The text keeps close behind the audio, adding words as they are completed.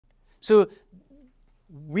So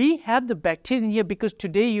we have the bacteria in here because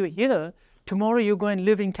today you're here, tomorrow you go and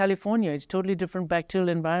live in California. It's totally different bacterial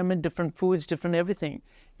environment, different foods, different everything.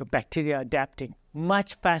 Your bacteria are adapting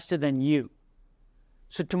much faster than you.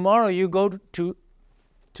 So tomorrow you go to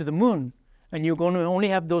the moon, and you're going to only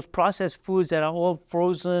have those processed foods that are all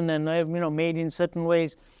frozen and made in certain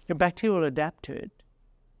ways. Your bacteria will adapt to it.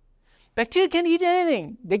 Bacteria can eat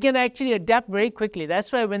anything. They can actually adapt very quickly.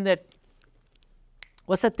 That's why when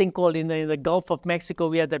what's that thing called in the Gulf of Mexico,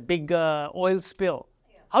 we had that big oil spill.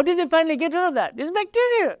 Yeah. How did they finally get rid of that? It's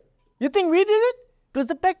bacteria. You think we did it? It was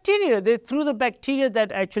the bacteria. They threw the bacteria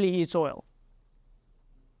that actually eats oil.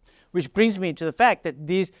 Which brings me to the fact that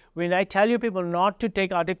when I tell you people not to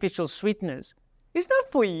take artificial sweeteners, it's not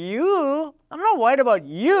for you. I'm not worried about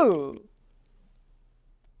you.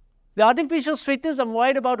 The artificial sweeteners, I'm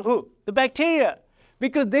worried about who? The bacteria,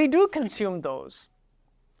 because they do consume those.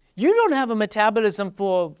 You don't have a metabolism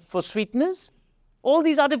for sweeteners. All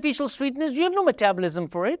these artificial sweeteners, you have no metabolism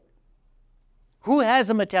for it. Who has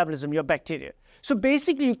a metabolism? Your bacteria. So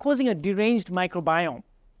basically, you're causing a deranged microbiome.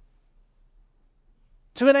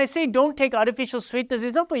 So when I say don't take artificial sweeteners,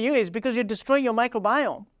 it's not for you, it's because you're destroying your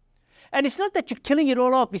microbiome. And it's not that you're killing it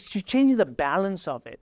all off, it's you're changing the balance of it.